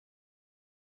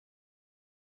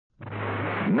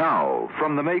Now,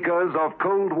 from the makers of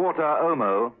cold water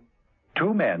Omo...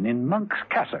 Two men in monks'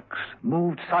 cassocks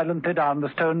moved silently down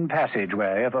the stone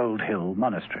passageway of Old Hill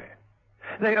Monastery.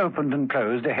 They opened and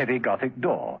closed a heavy Gothic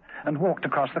door and walked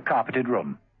across the carpeted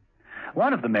room.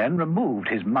 One of the men removed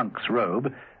his monk's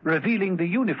robe, revealing the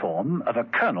uniform of a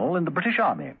colonel in the British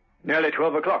Army. Nearly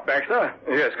 12 o'clock, Baxter.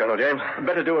 Yes, Colonel James.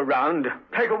 Better do a round.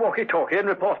 Take a walkie-talkie and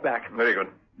report back. Very good.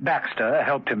 Baxter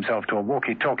helped himself to a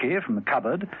walkie-talkie from the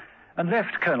cupboard and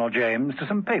left Colonel James to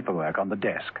some paperwork on the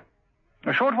desk.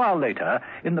 A short while later,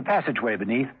 in the passageway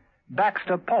beneath,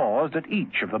 Baxter paused at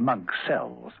each of the monks'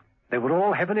 cells. They were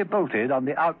all heavily bolted on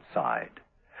the outside,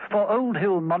 for Old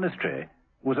Hill Monastery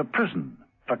was a prison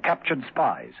for captured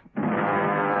spies.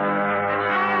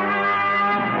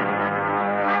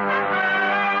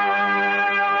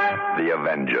 The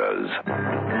Avengers.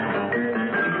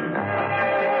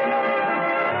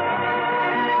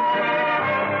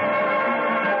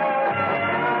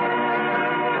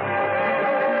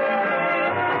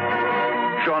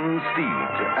 John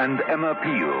Steed and Emma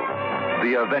Peel,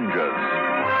 The Avengers.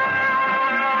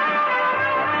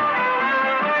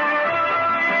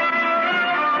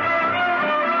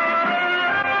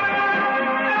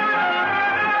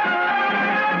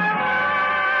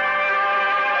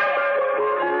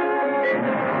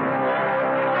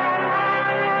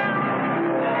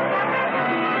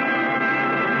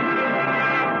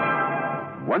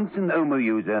 Once an Omo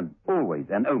user, always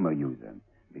an Omo user,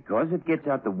 because it gets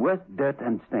out the worst dirt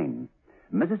and stain.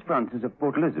 Mrs. Francis of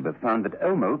Port Elizabeth found that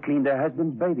Omo cleaned her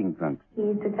husband's bathing trunks. He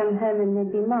used to come home and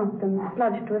they'd be mopped and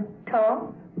splodged with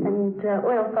tar and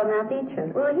oil from our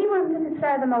beaches. Well, he wanted to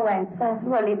throw them away first.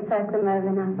 Well, he'd soak them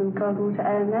overnight in cold water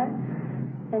Omo.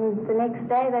 And the next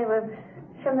day they were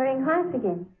shimmering white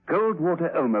again. Cold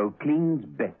water Omo cleans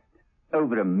best.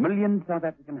 Over 1 million South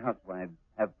African housewives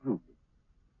have proved it.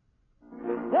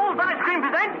 Walls Ice Cream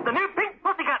presents the new Pink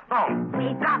Pussycat song.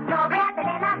 We drop your breath and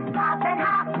then up, top and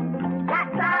hop.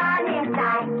 That's on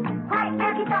inside. White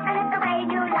milky chocolate the way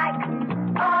you like.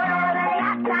 All over the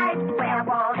outside. Where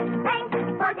walls Pink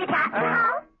Pussycat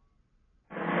now.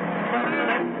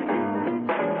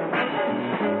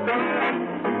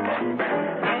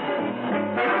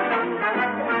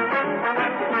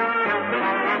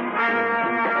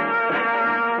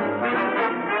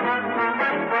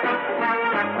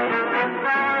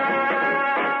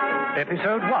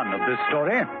 Episode 1 of this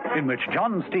story, in which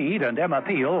John Steed and Emma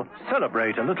Peel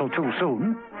celebrate a little too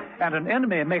soon, and an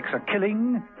enemy makes a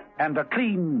killing and a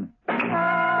clean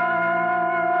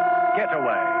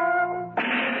getaway.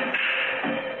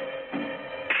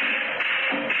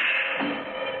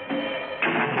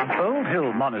 Old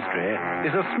Hill Monastery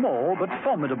is a small but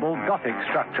formidable Gothic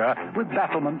structure with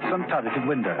battlements and turreted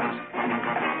windows.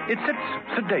 It sits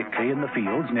sedately in the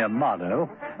fields near Marlow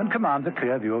and commands a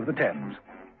clear view of the Thames.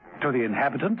 To the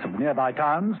inhabitants of the nearby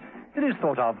towns, it is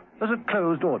thought of as a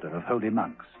closed order of holy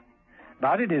monks.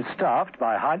 But it is staffed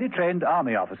by highly trained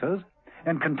army officers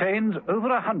and contains over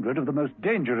 100 of the most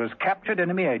dangerous captured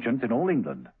enemy agents in all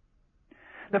England.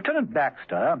 Lieutenant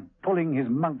Baxter, pulling his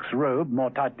monk's robe more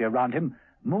tightly around him,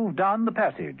 moved down the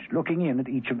passage, looking in at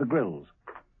each of the grills.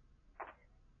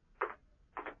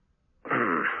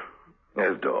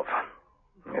 There's Dorf.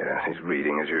 Yes, he's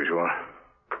reading as usual.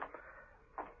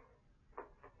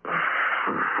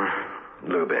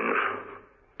 Lubin.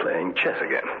 Playing chess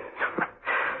again.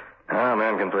 How a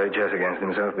man can play chess against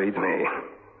himself beats me.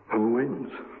 Who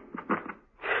wins?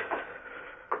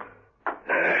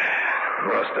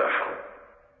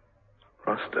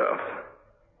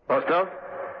 Rostov?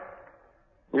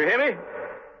 You hear me?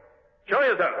 Show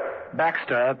yourself.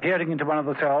 Baxter, peering into one of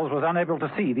the cells, was unable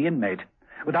to see the inmate.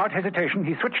 Without hesitation,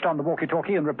 he switched on the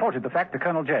walkie-talkie and reported the fact to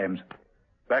Colonel James.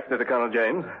 Baxter to Colonel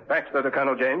James.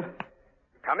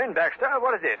 Come in, Baxter.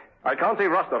 What is it? I can't see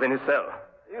Rostov in his cell.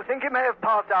 You think he may have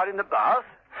passed out in the bath?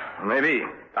 Maybe.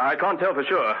 I can't tell for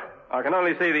sure. I can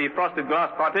only see the frosted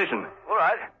glass partition. All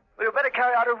right. Well, you better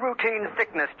carry out a routine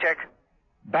thickness check.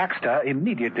 Baxter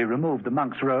immediately removed the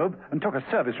monk's robe and took a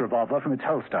service revolver from its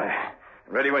holster.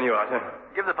 Ready when you are, sir.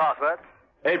 Give the password.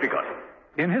 Apricot.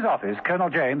 In his office, Colonel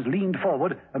James leaned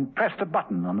forward and pressed a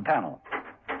button on the panel.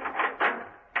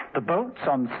 The bolts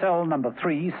on cell number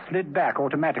 3 slid back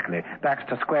automatically.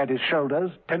 Baxter squared his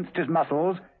shoulders, tensed his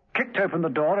muscles, kicked open the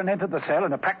door, and entered the cell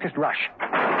in a practiced rush.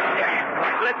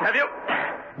 Let's have you.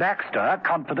 Baxter,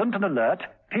 confident and alert,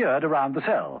 peered around the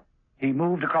cell. He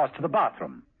moved across to the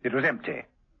bathroom. It was empty.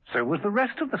 So was the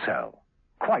rest of the cell.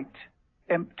 Quite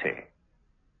empty.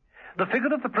 The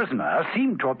figure of the prisoner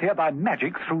seemed to appear by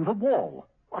magic through the wall.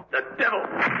 What the devil?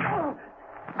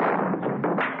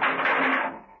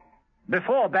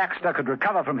 Before Baxter could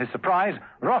recover from his surprise,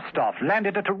 Rostov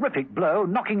landed a terrific blow,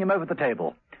 knocking him over the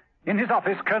table. In his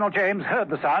office, Colonel James heard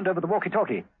the sound over the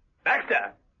walkie-talkie.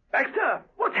 Baxter! Baxter!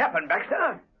 What's happened, Baxter?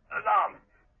 Alarm.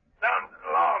 Sound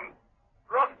alarm.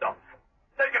 Rostov.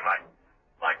 Taken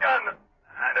my gun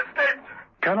and escaped.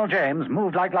 Colonel James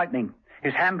moved like lightning.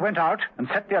 His hand went out and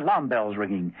set the alarm bells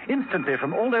ringing. Instantly,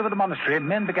 from all over the monastery,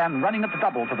 men began running at the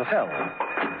double to the cell. There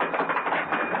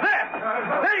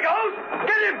he goes!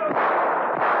 Get him!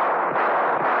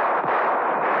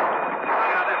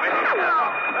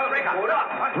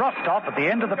 Rostov, at the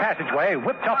end of the passageway,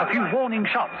 whipped off a few warning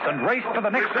shots and raced to the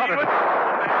next corridor.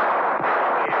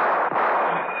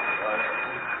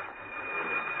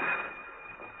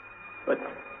 But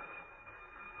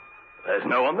there's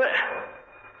no one there.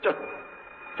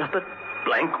 Just a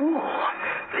blank wall.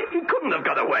 He couldn't have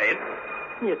got away.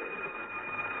 It's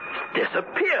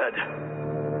disappeared.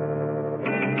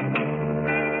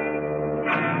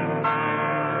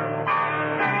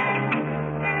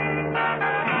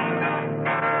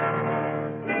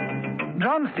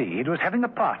 John Steed was having a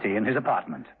party in his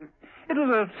apartment. It was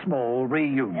a small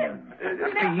reunion.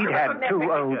 Steed had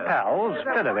two old pals,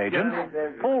 fellow agents,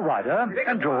 Paul Ryder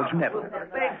and George Neville.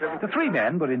 The three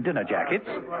men were in dinner jackets.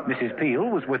 Mrs. Peel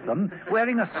was with them,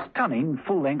 wearing a stunning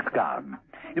full-length gown.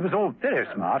 It was all very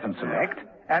smart and select,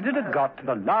 and it had got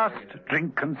the last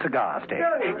drink and cigar stage.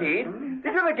 Indeed.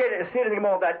 Did you ever see anything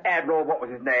more of that Admiral, what was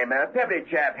his name? Pebbly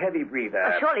chap, heavy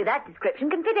breather. Surely that description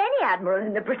can fit any admiral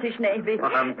in the British Navy.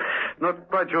 Not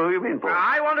quite sure who you mean, Paul.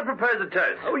 I want to propose a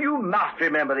toast. Oh, you must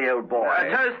remember the old boy. A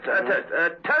toast,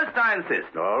 I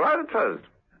insist. All right, a toast.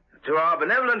 To our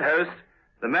benevolent host,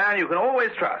 the man you can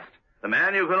always trust, the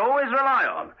man you can always rely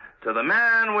on, to the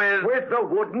man with... With the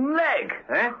wooden leg.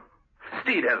 Eh?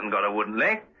 Steed hasn't got a wooden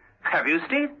leg. Have you,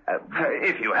 Steed?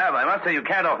 If you have, I must say you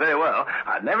can't off very well.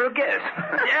 I'd never have guessed.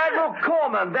 Admiral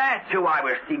Corman, that's who I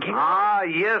was thinking. Ah,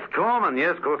 yes, Corman.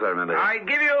 Yes, of course I remember. I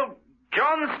give you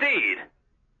John Steed.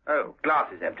 Oh,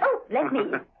 glass is empty. Oh, let me.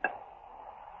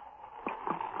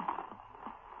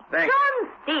 Thank John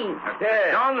Steed.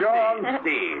 you. John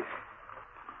Steed.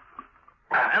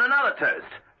 And another toast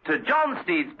to John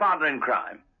Steed's partner in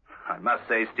crime. I must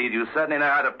say, Steed, you certainly know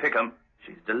how to pick 'em.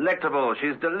 She's delectable.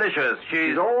 She's delicious.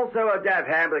 She's also a dab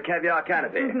hand with a caviar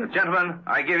canopy. Gentlemen,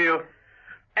 I give you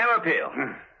Emma Peel.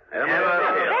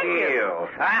 Emma Peel.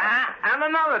 And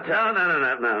another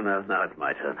toast. No, it's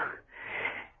my turn.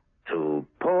 To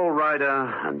Paul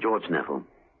Ryder and George Neville.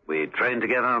 We trained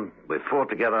together, we fought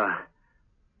together,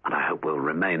 and I hope we'll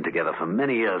remain together for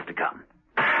many years to come.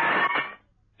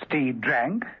 Steed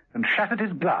drank and shattered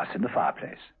his glass in the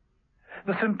fireplace.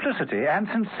 The simplicity and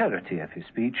sincerity of his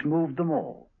speech moved them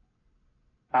all.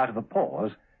 Out of a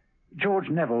pause, George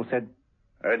Neville said,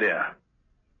 Oh, dear.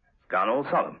 It's gone all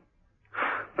solemn.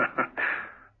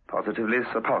 Positively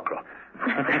sepulchral.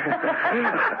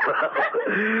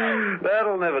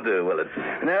 That'll never do, will it?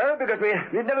 No, because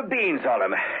we've never been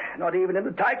solemn. Not even in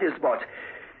the tightest spot.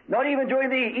 Not even during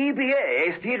the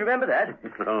EBA, Steve, remember that?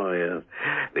 Oh, yes.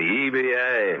 The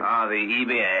EBA. Ah, the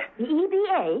EBA. The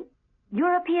EBA?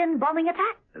 European bombing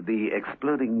attack? The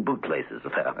exploding bootlaces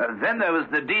affair. Then there was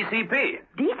the DCP.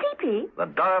 DCP? The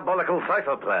diabolical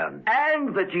cipher plan.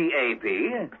 And the GAP.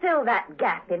 Fill that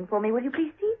gap in for me, will you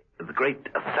please, Steve? The great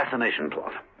assassination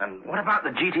plot. And what about the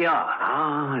GTR?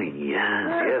 Ah,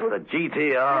 yes, the We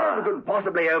GTR. couldn't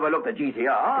possibly overlook the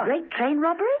GTR. Great train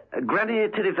robbery? Granny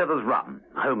Tittyfeather's rum,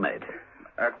 homemade.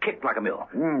 Kicked like a mule.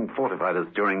 Fortified us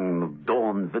during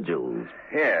dawn vigils.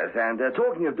 Yes, and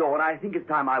talking of dawn, I think it's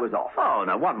time I was off. Oh,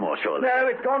 no, one more, surely. No,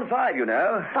 it's gone 5, you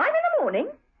know. 5 in the morning?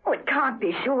 Oh, it can't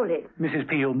be, surely. Mrs.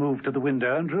 Peel moved to the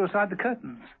window and drew aside the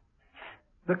curtains.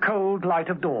 The cold light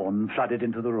of dawn flooded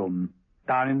into the room.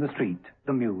 Down in the street,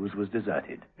 the mews was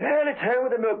deserted. Well, it's home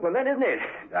with the milkman then, isn't it?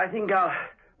 I think our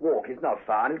walk is not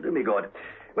far, and it'll do me good.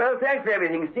 Well, thanks for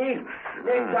everything, Steve.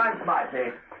 Next time to my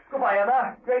place. Goodbye,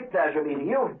 Emma. Great pleasure meeting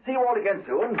you. See you all again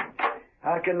soon.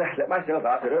 I can let myself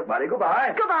out, so don't worry.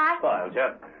 Goodbye. Goodbye. Bye, old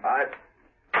chap. Bye.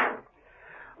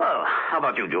 Well, how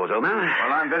about you, George, old man?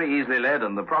 Well, I'm very easily led,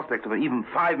 and the prospect of even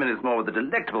 5 minutes more with the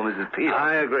delectable Mrs. Peel.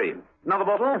 I agree. Another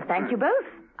bottle? Well, thank you both.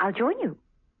 I'll join you.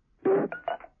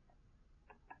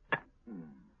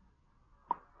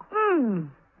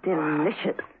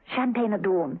 Delicious. Champagne at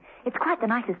dawn. It's quite the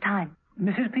nicest time.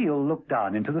 Mrs. Peel looked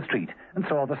down into the street and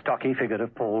saw the stocky figure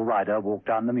of Paul Ryder walk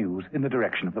down the mews in the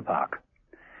direction of the park.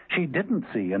 She didn't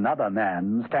see another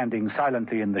man standing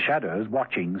silently in the shadows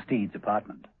watching Steed's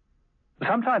apartment.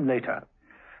 Sometime later...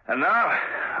 And now,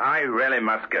 I really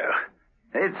must go.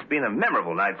 It's been a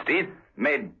memorable night, Steed.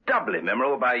 Made doubly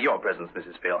memorable by your presence,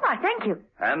 Mrs. Peel. Why, thank you.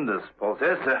 And, as Paul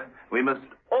says, we must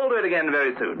all do it again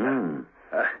very soon.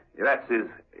 That is,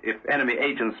 if enemy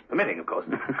agents permitting, of course.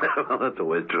 Well, that's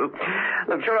always true.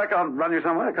 I'm sure I can't run you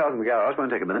somewhere. Car's in the garage.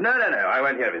 Won't take a minute. No, I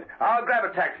won't hear of it. I'll grab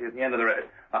a taxi at the end of the road.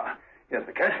 Here's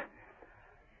the coat.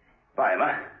 Bye,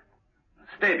 Emma.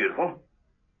 Stay beautiful.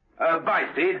 Bye,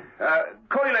 Steve.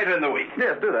 Call you later in the week.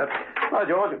 Yes, do that. Bye,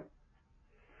 George.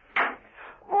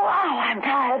 Wow, I'm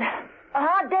tired. A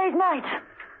hard day's night.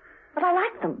 But I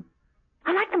like them.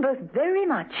 I like them both very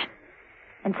much.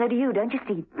 And so do you, don't you,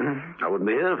 Steve? I wouldn't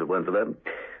be here if it weren't for them.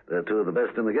 They're two of the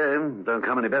best in the game. Don't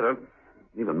come any better.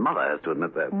 Even Mother has to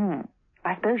admit that.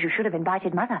 I suppose you should have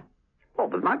invited Mother. Oh,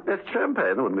 but my best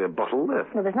champagne. There wouldn't be a bottle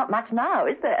left. Well, there's not much now,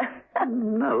 is there?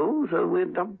 No, so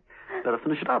we'd better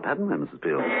finish it up, hadn't we, Mrs.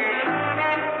 Peel?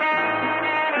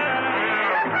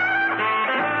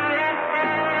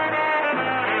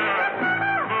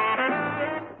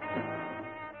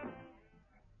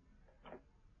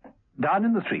 Down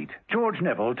in the street, George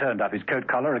Neville turned up his coat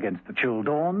collar against the chill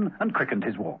dawn and quickened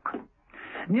his walk.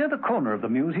 Near the corner of the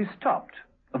mews, he stopped.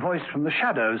 A voice from the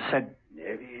shadows said,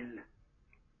 Neville.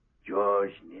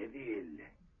 George Neville.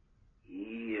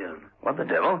 Here. What the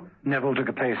devil? Neville took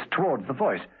a pace towards the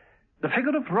voice. The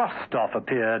figure of Rostov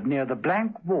appeared near the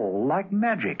blank wall like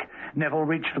magic. Neville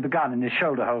reached for the gun in his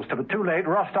shoulder holster, but too late.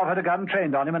 Rostov had a gun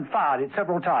trained on him and fired it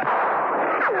several times.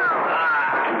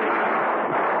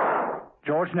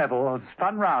 George Neville was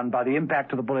spun round by the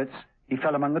impact of the bullets. He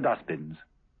fell among the dustbins.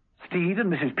 Steed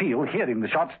and Mrs. Peel, hearing the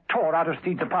shots, tore out of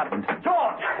Steed's apartment.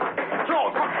 George!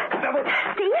 Neville!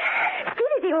 Steve?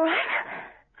 Steve, is he all right?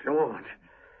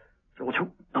 George,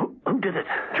 who did it?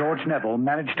 George Neville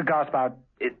managed to gasp out,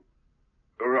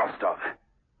 Rostov.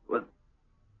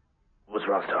 Was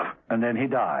Rostov. and then he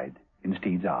died in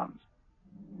Steed's arms.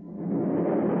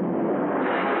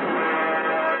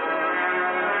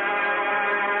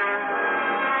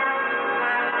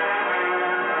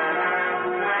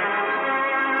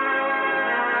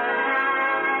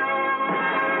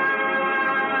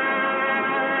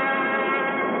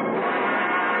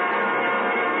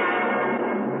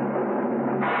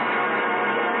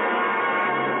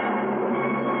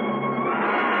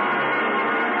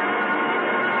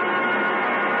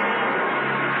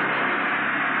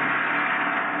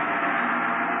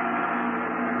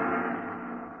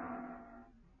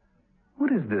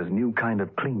 What is this new kind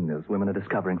of cleanness women are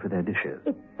discovering for their dishes?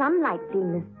 It's sunlight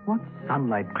cleanness. What's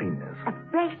sunlight cleanness? A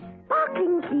fresh,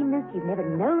 sparkling cleanness you've never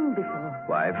known before.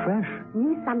 Why, fresh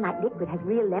New Sunlight Liquid has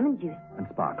real lemon juice. and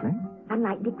sparkling.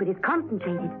 Sunlight Liquid is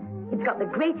concentrated. It's got the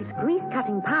greatest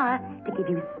grease-cutting power to give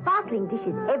you sparkling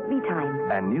dishes every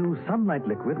time. And new Sunlight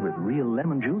Liquid with real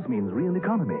lemon juice means real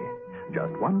economy.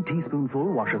 Just 1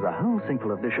 teaspoonful washes a whole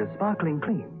sinkful of dishes sparkling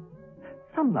clean.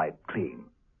 Sunlight Clean.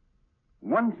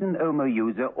 Once an Omo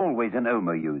user, always an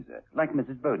Omo user, like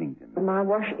Mrs. Bodington. My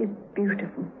wash is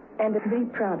beautiful, and I'm very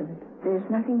proud of it. There's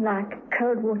nothing like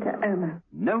cold water Omo.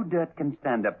 No dirt can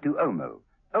stand up to Omo.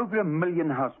 Over 1 million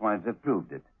housewives have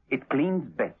proved it. It cleans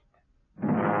best.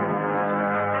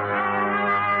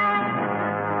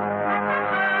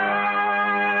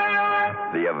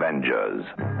 The Avengers.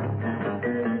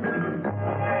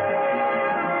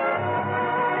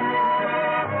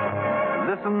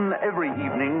 Listen every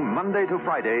evening, Monday to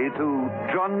Friday, to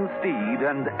John Steed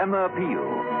and Emma Peel,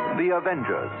 The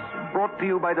Avengers, brought to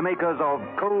you by the makers of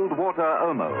Cold Water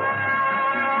Omo.